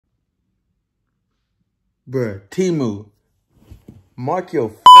Bruh, TEMU, mark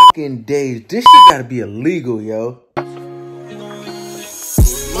your fucking days. This shit gotta be illegal, yo. Money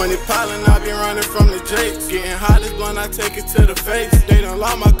piling, I been running from the Jakes. Getting hot is when I take it to the face. They done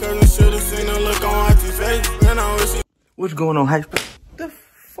lost my cousin, should've seen the look on Auntie's face. Man, I wish. What's going on, high school? The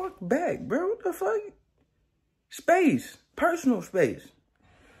fuck back, bro? What the fuck? Space. Personal space.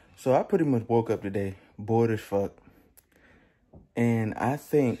 So I pretty much woke up today, bored as fuck. And I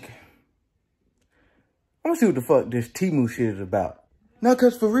think I'm gonna see what the fuck this TEMU shit is about. Now,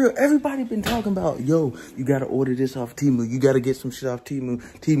 cause for real, everybody been talking about, yo, you gotta order this off TEMU. You gotta get some shit off TEMU.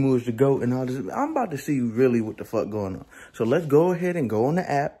 TEMU is the GOAT and all this. I'm about to see really what the fuck going on. So let's go ahead and go on the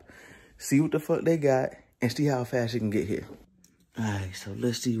app, see what the fuck they got, and see how fast it can get here. All right, so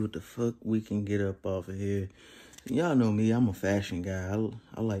let's see what the fuck we can get up off of here. Y'all know me, I'm a fashion guy.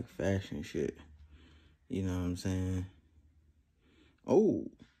 I like fashion shit. You know what I'm saying? Oh,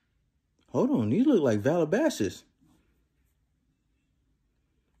 hold on, these look like Calabasas.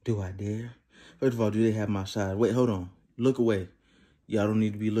 Do I dare? First of all, do they have my size? Wait, hold on. Look away. Y'all don't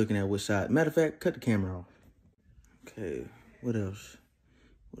need to be looking at which side. Matter of fact, cut the camera off. Okay, what else?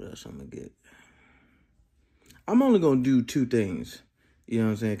 What else I'm gonna get? I'm only gonna do two things. You know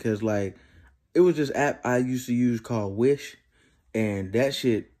what I'm saying? Because, like, it was this app I used to use called Wish, and that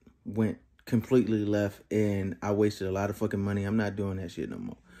shit went completely left, and I wasted a lot of fucking money. I'm not doing that shit no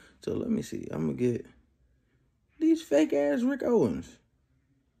more. So let me see. I'm gonna get these fake ass Rick Owens.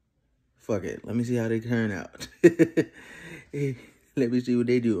 Fuck it. Let me see how they turn out. Let me see what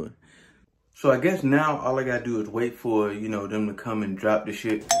they doing. So I guess now all I gotta do is wait for, you know, them to come and drop the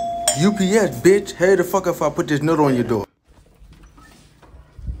shit. UPS, bitch. Hurry the fuck up if I put this note on your door.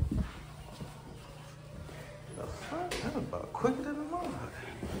 The fuck? That was about quicker than a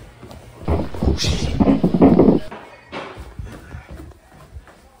motherfucker. Shit.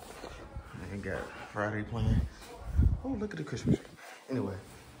 I ain't got Friday playing. Oh, look at the Christmas tree. Anyway.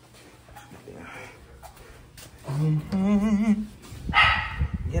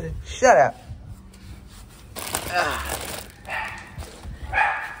 Get it. Shut up.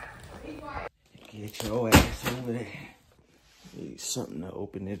 Get your ass over there. Need something to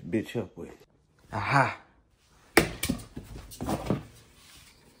open this bitch up with. Aha.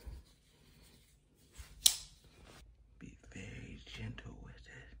 Be very gentle with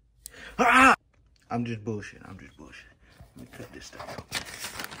it. Ah! I'm just bullshit. I'm just bullshit. Let me cut this stuff out.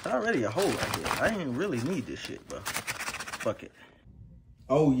 It's already a hole right here. I ain't really need this shit, bro. Fuck it.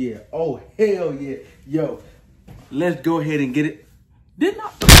 Oh, yeah. Oh, hell yeah. Yo, let's go ahead and get it.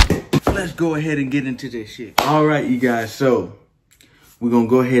 Let's go ahead and get into this shit. All right, you guys. So, we're going to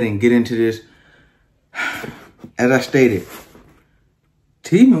go ahead and get into this. As I stated,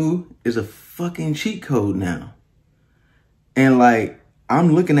 TEMU is a fucking cheat code now. And, like,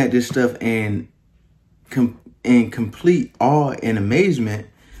 I'm looking at this stuff and in complete awe and amazement,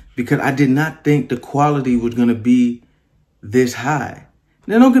 because I did not think the quality was going to be this high.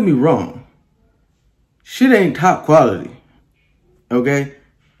 Now, don't get me wrong. Shit ain't top quality. Okay?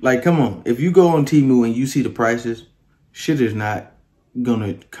 Like, come on. If you go on TEMU and you see the prices, shit is not going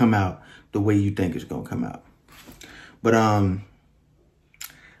to come out the way you think it's going to come out. But,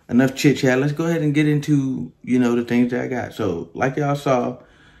 enough chit-chat. Let's go ahead and get into, you know, the things that I got. So, like y'all saw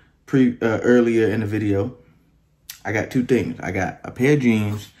earlier in the video, I got two things. I got a pair of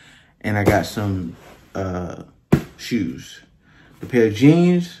jeans and I got some shoes. The pair of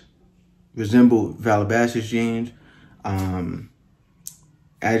jeans resemble Calabasas jeans.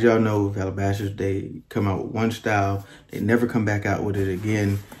 As y'all know, Calabasas, they come out with one style. They never come back out with it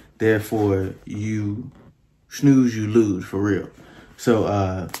again. Therefore, you snooze, you lose, for real. So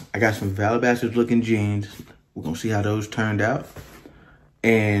I got some Calabasas looking jeans. We're going to see how those turned out.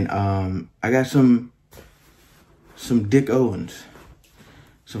 And I got some Dick Owens.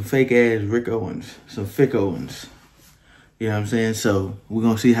 Some fake ass Rick Owens. Some thick Owens. You know what I'm saying? So we're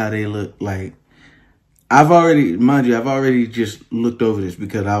going to see how they look like. Mind you, I've already just looked over this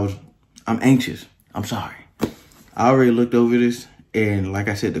because I'm anxious. I'm sorry. I already looked over this, and like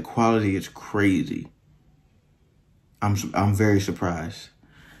I said, the quality is crazy. I'm very surprised.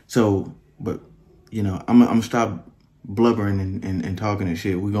 So, but, you know, I'm gonna stop blubbering and talking and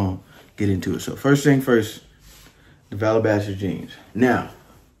shit. We're going to get into it. So first thing first, the Calabasas jeans. Now,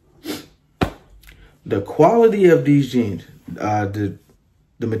 the quality of these jeans, the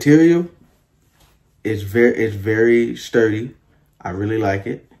material is very sturdy. I really like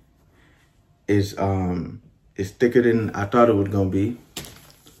it. It's thicker than I thought it was gonna be.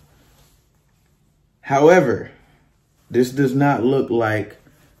 However, this does not look like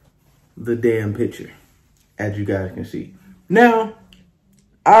the damn picture, as you guys can see. Now,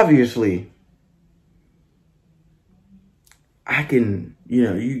 obviously, I can, you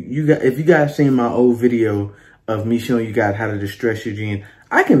know, you got, if you guys seen my old video of me showing you guys how to distress your jeans,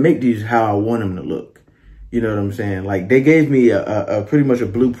 I can make these how I want them to look. You know what I'm saying? Like, they gave me a pretty much a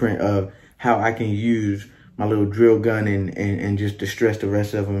blueprint of how I can use my little drill gun and just distress the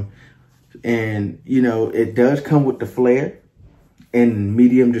rest of them. And, you know, it does come with the flare and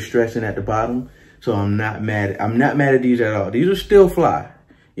medium distressing at the bottom. So I'm not mad at these at all. These are still fly.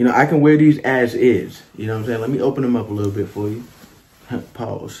 You know, I can wear these as is. You know what I'm saying? Let me open them up a little bit for you.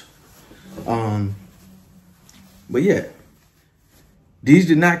 Pause. But yeah, these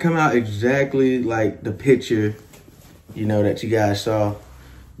did not come out exactly like the picture, you know, that you guys saw.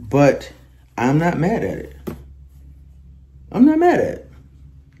 But I'm not mad at it. I'm not mad at it.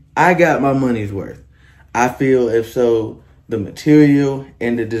 I got my money's worth. I feel if so, the material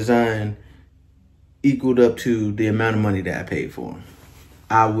and the design equaled up to the amount of money that I paid for them.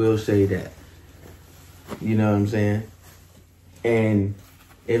 I will say that. You know what I'm saying? And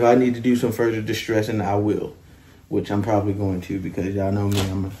if I need to do some further distressing, I will. Which I'm probably going to, because y'all know me,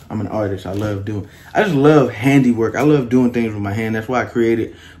 I'm an artist. I just love handiwork. I love doing things with my hand. That's why I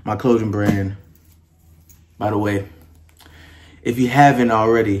created my clothing brand. By the way, if you haven't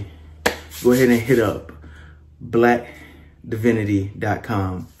already, go ahead and hit up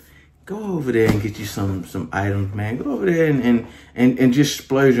blackdivinity.com. Go over there and get you some items, man. Go over there and just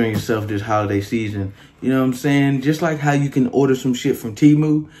splurge on yourself this holiday season. You know what I'm saying? Just like how you can order some shit from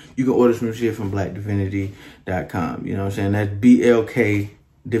TEMU, you can order some shit from blackdivinity.com. You know what I'm saying? That's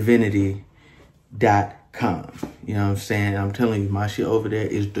blkdivinity.com. You know what I'm saying? I'm telling you, my shit over there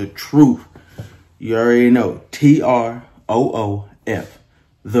is the truth. You already know. TROOF.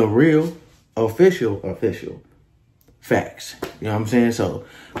 The real official facts. You know what I'm saying? So,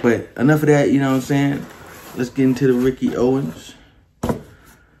 but enough of that, you know what I'm saying? Let's get into the Ricky Owens.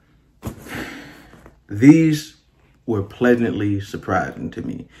 These were pleasantly surprising to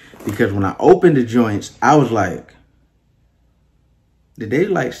me, because when I opened the joints, I was like, did they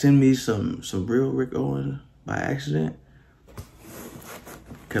like send me some real Rick Owens by accident?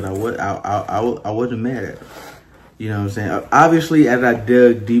 Cause I wasn't mad at it. You know what I'm saying? Obviously, as I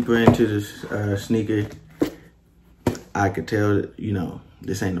dug deeper into this sneaker, I could tell that, you know,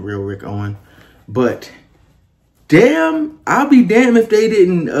 this ain't the real Rick Owens. But damn, I'll be damned if they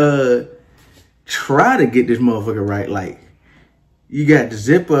didn't try to get this motherfucker right. Like, you got the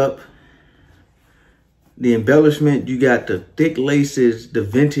zip up, the embellishment, you got the thick laces, the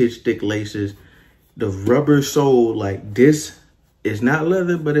vintage thick laces, the rubber sole. Like, this is not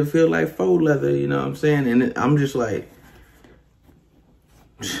leather, but it feels like faux leather, you know what I'm saying? And I'm just like,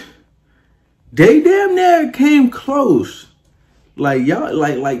 they damn near came close. Like, y'all,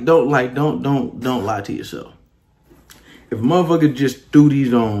 don't lie to yourself. If a motherfucker just threw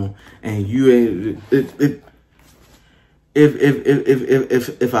these on and you ain't,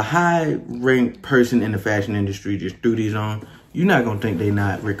 if a high ranked person in the fashion industry just threw these on, you're not gonna think they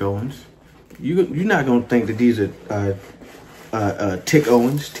not Rick Owens. You're not gonna think that these are Tick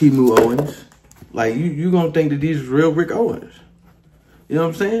Owens, TEMU Owens. Like, you gonna think that these are real Rick Owens. You know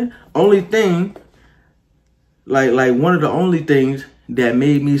what I'm saying? Only thing, like one of the only things that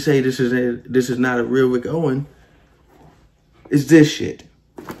made me say this is not a real Rick Owens is this shit.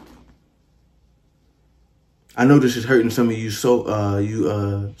 I know this is hurting some of you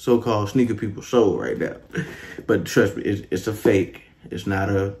so-called sneaker people soul right now, but trust me, it's a fake. It's not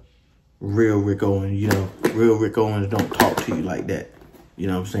a real Rick Owens. You know, real Rick Owens don't talk to you like that. You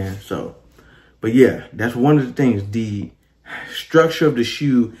know what I'm saying? So, but yeah, that's one of the things. The structure of the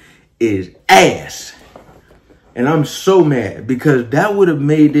shoe is ass. And I'm so mad, because that would have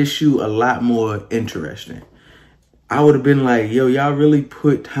made this shoe a lot more interesting. I would have been like, yo, y'all really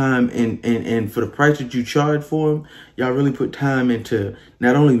put time and for the price that you charge for them, y'all really put time into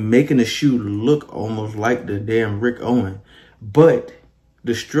not only making the shoe look almost like the damn Rick Owens, but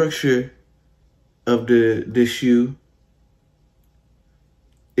the structure of the shoe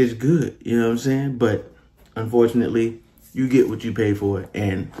is good. You know what I'm saying? But unfortunately, you get what you pay for,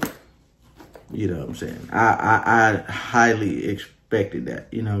 and you know what I'm saying? I highly expected that.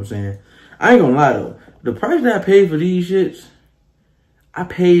 You know what I'm saying? I ain't gonna lie though. The price that I paid for these shits, I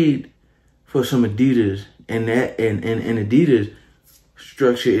paid for some Adidas, and Adidas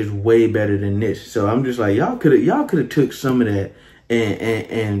structure is way better than this. So I'm just like, y'all could have took some of that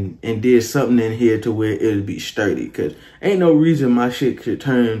and did something in here to where it'd be sturdy. Cause ain't no reason my shit could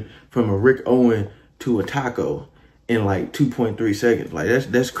turn from a Rick Owens to a taco in like 2.3 seconds. Like,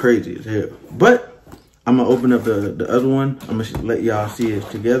 that's crazy as hell. But I'm gonna open up the other one. I'm gonna let y'all see it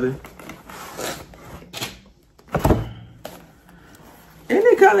together. And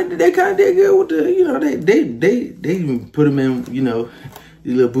kind of did good with the, you know, they even put them in, you know,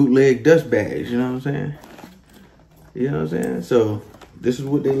 these little bootleg dust bags, you know what I'm saying? You know what I'm saying? So this is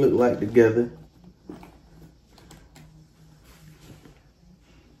what they look like together.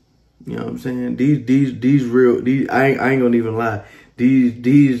 You know what I'm saying? These I ain't gonna even lie.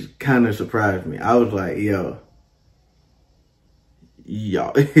 These kind of surprised me. I was like, y'all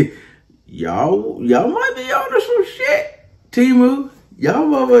might be on to some shit. TEMU, y'all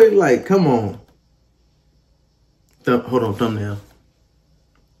motherfuckers like, come on. Hold on, thumbnail.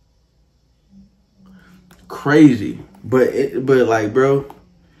 Crazy, but like, bro,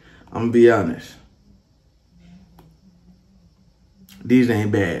 I'm gonna be honest. These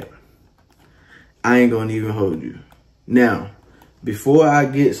ain't bad. I ain't gonna even hold you. Now, before I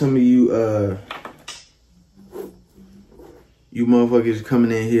get some of you motherfuckers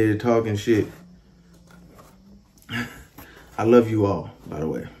coming in here talking shit, I love you all, by the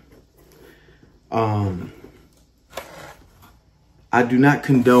way. I do not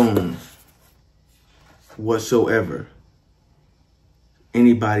condone whatsoever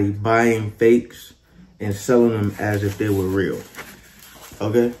anybody buying fakes and selling them as if they were real.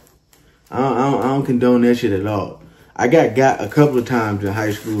 Okay? I don't condone that shit at all. I got a couple of times in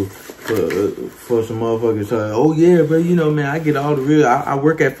high school for some motherfuckers saying, oh yeah, but you know, man, I get all the real, I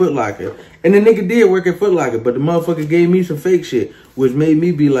work at Foot Locker. And the nigga did work at Foot Locker, but the motherfucker gave me some fake shit, which made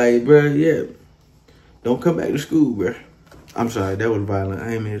me be like, bro, yeah, don't come back to school, bro. I'm sorry, that was violent.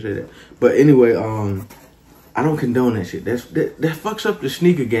 I ain't mean to say that. But anyway, I don't condone that shit. That fucks up the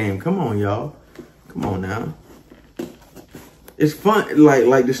sneaker game. Come on, y'all. Come on now. It's fun.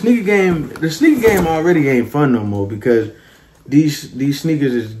 Like the sneaker game already ain't fun no more because these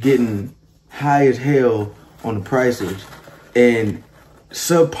sneakers is getting high as hell on the prices and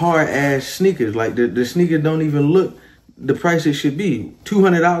subpar ass sneakers. Like the sneakers don't even look the price it should be.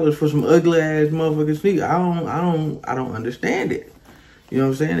 $200 for some ugly ass motherfucking sneaker. I don't understand it. You know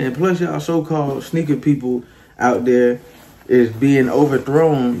what I'm saying? And plus y'all so-called sneaker people out there is being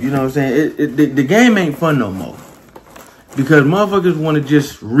overthrown. You know what I'm saying? The game ain't fun no more. Because motherfuckers want to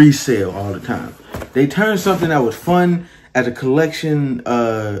just resell all the time. They turn something that was fun as a collection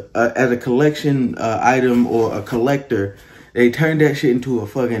item or a collector. They turn that shit into a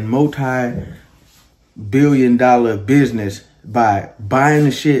fucking multi-billion-dollar business by buying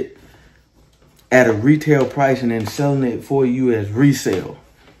the shit at a retail price and then selling it for you as resale.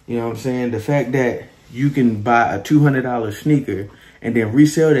 You know what I'm saying? The fact that you can buy a $200 sneaker and then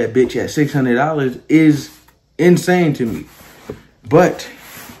resell that bitch at $600 is insane to me. But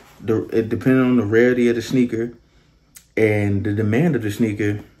it depending on the rarity of the sneaker and the demand of the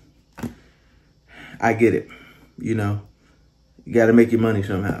sneaker, I get it. You know, you got to make your money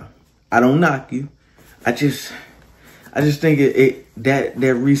somehow. I don't knock you. I just think that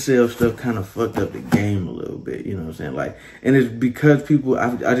resale stuff kind of fucked up the game a little bit. You know what I'm saying? Like, and it's because people.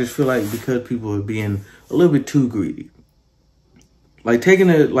 I just feel like because people are being a little bit too greedy. Like taking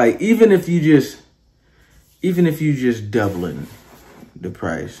even if you just doubling the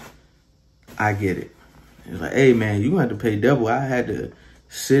price, I get it. It's like, hey man, you gonna have to pay double. I had to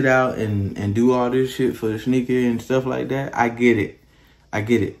sit out and do all this shit for the sneaker and stuff like that. I get it.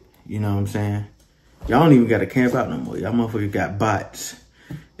 You know what I'm saying? Y'all don't even gotta camp out no more. Y'all motherfuckers got bots.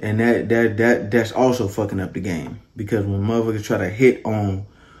 And that's also fucking up the game. Because when motherfuckers try to hit on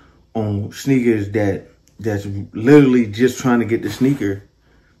sneakers that's literally just trying to get the sneaker,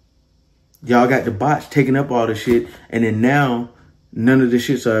 y'all got the bots taking up all the shit, and then now none of the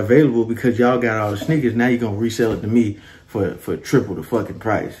shits are available because y'all got all the sneakers. Now you're gonna resell it to me for triple the fucking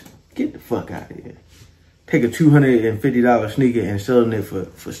price. Get the fuck out of here. Take a $250 sneaker and selling it for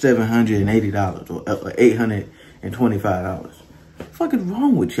 $780 or $825. What the fuck is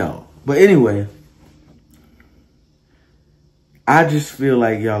wrong with y'all? But anyway, I just feel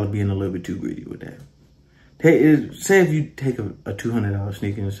like y'all are being a little bit too greedy with that. Say if you take a $200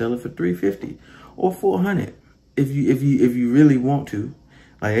 sneaker and sell it for $350 or $400, if you really want to,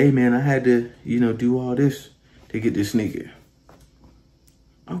 like, hey man, I had to, you know, do all this to get this sneaker.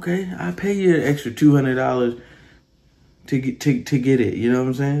 Okay, I pay you an extra $200 to get it. You know what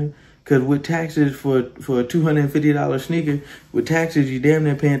I'm saying? Because with taxes for a $250 sneaker, with taxes you damn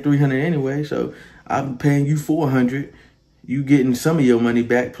near paying $300 anyway. So I'm paying you $400. You getting some of your money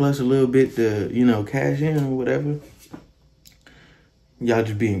back plus a little bit to, you know, cash in or whatever. Y'all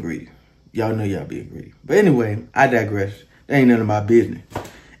just being greedy. Y'all know y'all being greedy. But anyway, I digress. That ain't none of my business.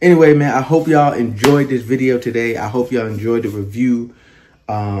 Anyway, man, I hope y'all enjoyed this video today. I hope y'all enjoyed the review.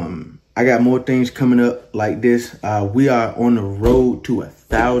 I got more things coming up like this. We are on the road to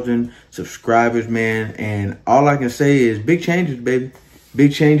 1,000 subscribers, man. And all I can say is big changes, baby.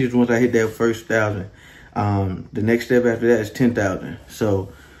 big changes once I hit that first 1,000. The next step after that is 10,000.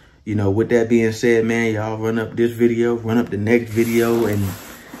 So, you know, with that being said, man, y'all run up this video, run up the next video, and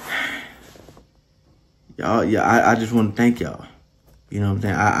y'all, yeah, I just want to thank y'all. You know what I'm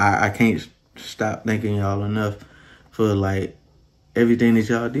saying? I can't stop thanking y'all enough for like everything that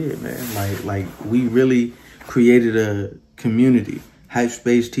y'all did, man. Like we really created a community,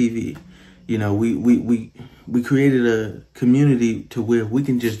 Hypespace TV. You know, we created a community to where we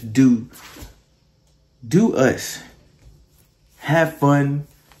can just do us, have fun.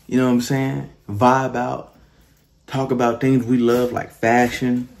 You know what I'm saying? Vibe out, talk about things we love like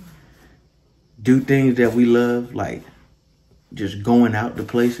fashion, do things that we love like just going out to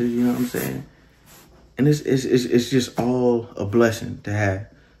places. You know what I'm saying? And it's just all a blessing to have,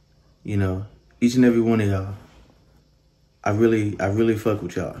 you know, each and every one of y'all. I really fuck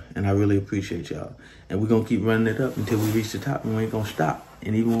with y'all, and I really appreciate y'all. And we're gonna keep running it up until we reach the top, and we ain't gonna stop.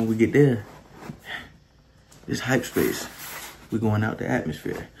 And even when we get there, it's Hypespace. We're going out the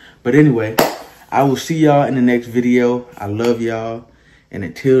atmosphere. But anyway, I will see y'all in the next video. I love y'all. And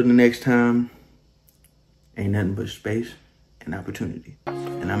until the next time, ain't nothing but space and opportunity.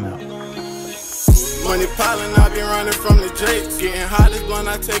 And I'm out. Money piling, I been running from the Jakes. Getting hot is when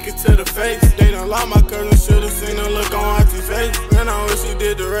I take it to the face. They done lost my cousin, should've seen the look on Auntie face. Man, I wish he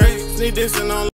did the race. Need this and on.